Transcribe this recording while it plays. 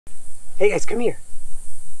Hey guys, come here.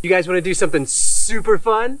 You guys want to do something super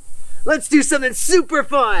fun? Let's do something super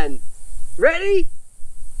fun. Ready?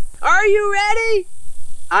 Are you ready?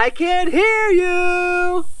 I can't hear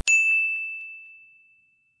you.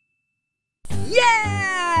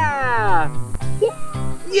 Yeah!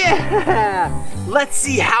 Yeah! Let's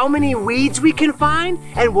see how many weeds we can find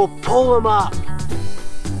and we'll pull them up.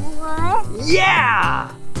 What?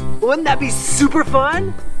 Yeah! Wouldn't that be super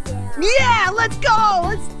fun? Yeah, let's go!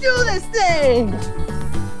 Let's do this thing!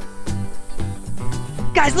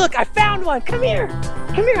 Guys, look, I found one! Come here!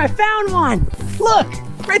 Come here, I found one! Look,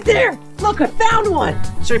 right there! Look, I found one!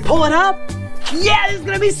 Should we pull it up? Yeah, this is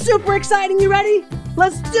gonna be super exciting! You ready?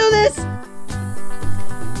 Let's do this!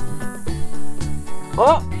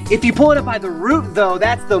 Oh, if you pull it up by the root though,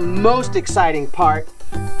 that's the most exciting part.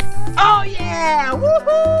 Oh yeah!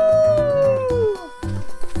 Woohoo!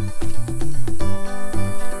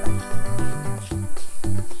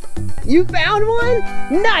 You found one?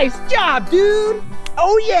 Nice job, dude!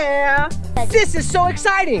 Oh yeah! This is so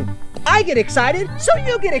exciting! I get excited, so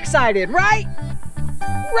you get excited, right?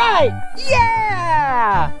 Right!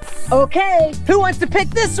 Yeah! Okay, who wants to pick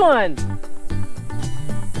this one?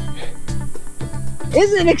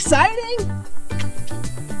 Isn't it exciting?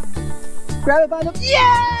 Grab it by the...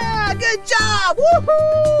 Yeah! Good job!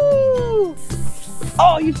 Woohoo!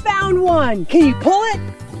 Oh, you found one! Can you pull it?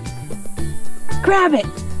 Grab it!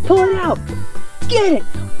 Pull it out! Get it!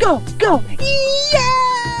 Go! Go! Yay!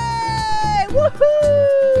 Woohoo!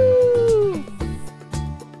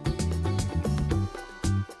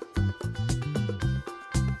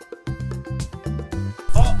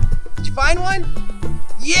 Oh, did you find one?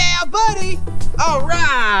 Yeah, buddy! All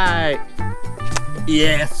right!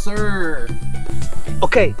 Yes, sir!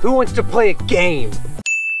 Okay, who wants to play a game?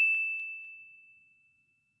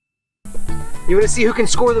 You wanna see who can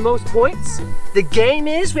score the most points? The game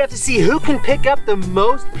is we have to see who can pick up the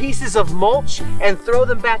most pieces of mulch and throw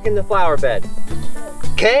them back in the flower bed.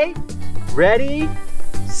 Okay? Ready,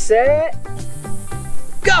 set,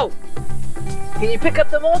 go! Can you pick up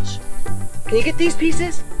the mulch? Can you get these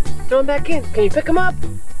pieces? Throw them back in. Can you pick them up?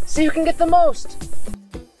 See who can get the most.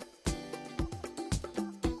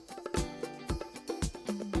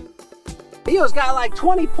 Theo's got like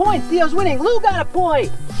 20 points. Theo's winning. Lou got a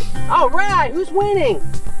point. All right, who's winning?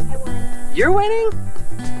 I won. You're winning?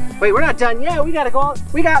 Wait, we're not done yet. We gotta go,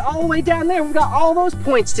 we got all the way down there. We got all those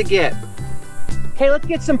points to get. Okay, let's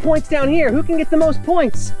get some points down here. Who can get the most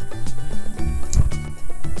points?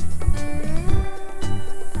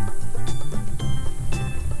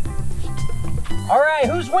 All right,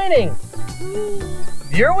 who's winning?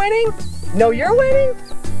 You're winning? No, you're winning?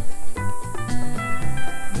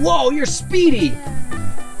 Whoa, you're speedy.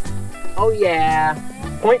 Oh yeah.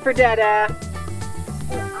 Point for Dada.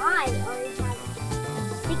 And I already have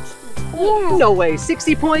 60 points. No way,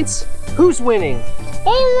 60 points? Who's winning?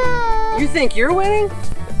 Hello. You think you're winning?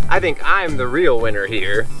 I think I'm the real winner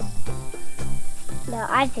here. No,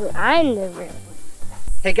 I think I'm the real one.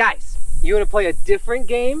 Hey guys, you wanna play a different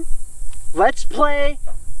game? Let's play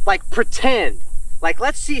like pretend. Like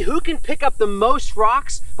let's see who can pick up the most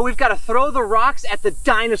rocks, but we've gotta throw the rocks at the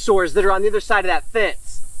dinosaurs that are on the other side of that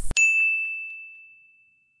fence.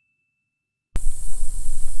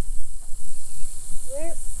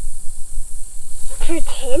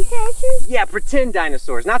 Pretend dinosaurs? Yeah, pretend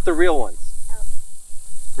dinosaurs, not the real ones. Oh.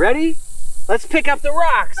 Ready? Let's pick up the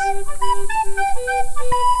rocks.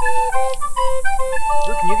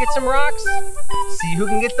 Luke, can you get some rocks? See who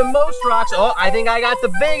can get the most rocks. Oh, I think I got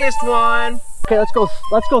the biggest one. Okay, let's go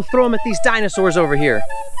throw them at these dinosaurs over here.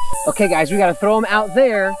 Okay guys, we gotta throw them out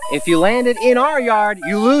there. If you landed in our yard,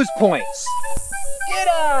 you lose points. Get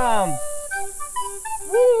them!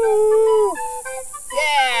 Woo!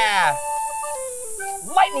 Yeah!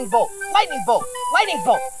 Lightning bolt, lightning bolt, lightning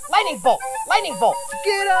bolt, lightning bolt, lightning bolt.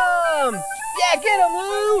 Get them! Yeah, get them,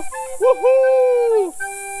 Lou! Woohoo!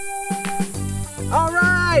 All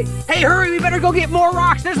right. Hey, hurry, we better go get more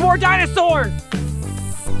rocks. There's more dinosaurs.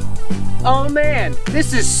 Oh man,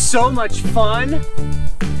 this is so much fun.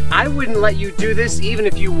 I wouldn't let you do this even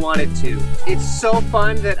if you wanted to. It's so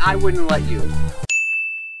fun that I wouldn't let you.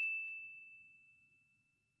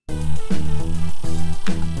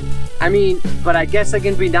 I mean, but I guess I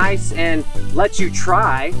can be nice and let you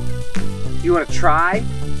try. You wanna try?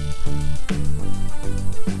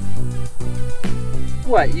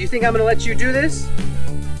 What, you think I'm gonna let you do this?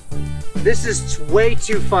 This is way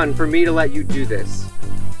too fun for me to let you do this.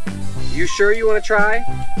 You sure you wanna try?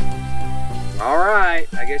 All right,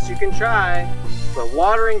 I guess you can try. But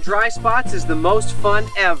watering dry spots is the most fun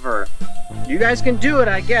ever. You guys can do it,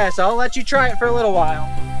 I guess. I'll let you try it for a little while.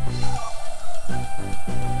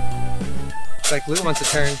 Looks like Lou wants a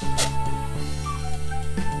turn.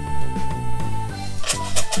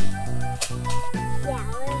 Yeah,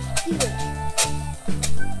 let's do it.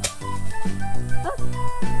 Oh.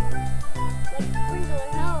 Like sprinkler,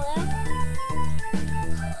 hello.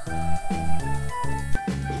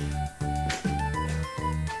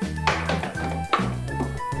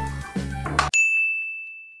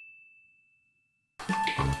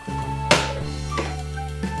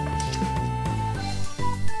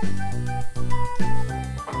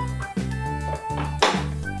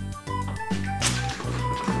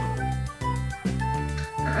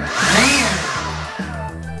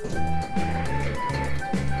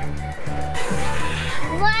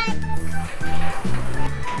 What?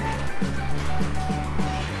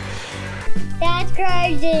 That's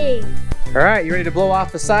crazy. All right, you ready to blow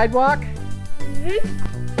off the sidewalk?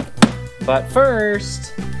 Mm-hmm. But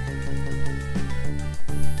first,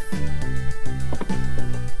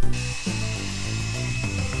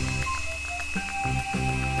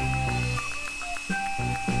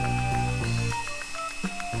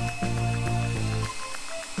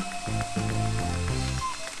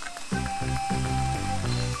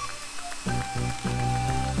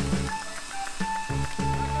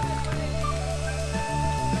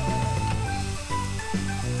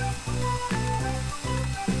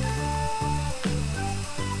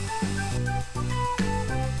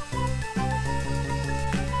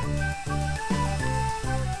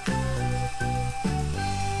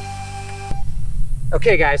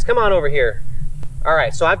 okay guys, come on over here. All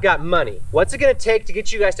right, so I've got money. What's it gonna take to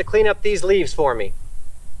get you guys to clean up these leaves for me?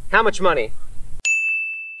 How much money?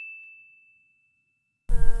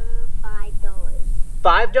 $5.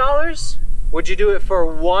 $5? Would you do it for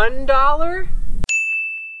 $1?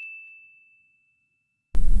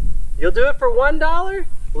 You'll do it for $1?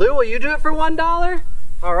 Lou, will you do it for $1?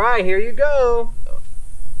 All right, here you go.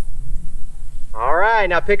 All right,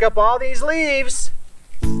 now pick up all these leaves.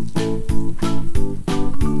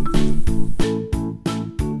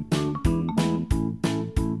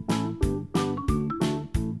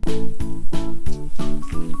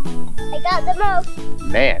 I got the most.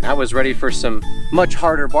 Man, I was ready for some much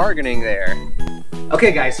harder bargaining there.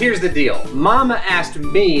 Okay guys, here's the deal. Mama asked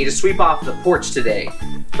me to sweep off the porch today,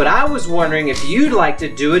 but I was wondering if you'd like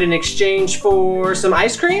to do it in exchange for some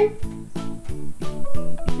ice cream?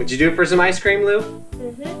 Would you do it for some ice cream, Lou?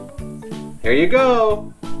 Mm-hmm. Here you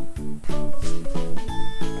go.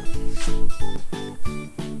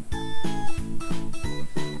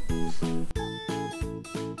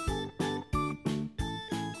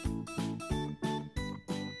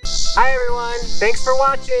 Hi everyone, thanks for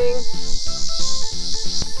watching.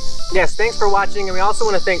 Yes, thanks for watching, and we also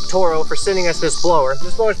want to thank Toro for sending us this blower.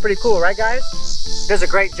 This blower is pretty cool, right guys? It does a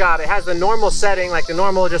great job. It has the normal setting, like the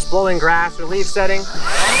normal just blowing grass or leaf setting.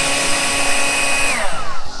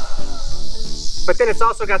 But then it's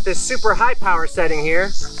also got this super high power setting here.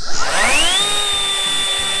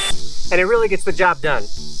 And it really gets the job done.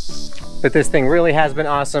 But this thing really has been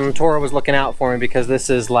awesome. Toro was looking out for me because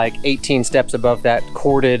this is like 18 steps above that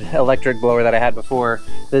corded electric blower that I had before.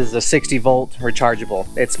 This is a 60 volt rechargeable.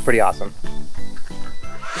 It's pretty awesome.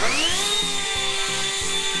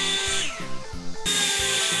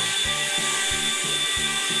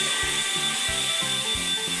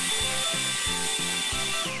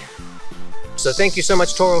 So thank you so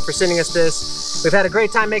much, Toro, for sending us this. We've had a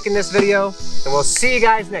great time making this video, and we'll see you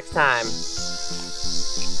guys next time.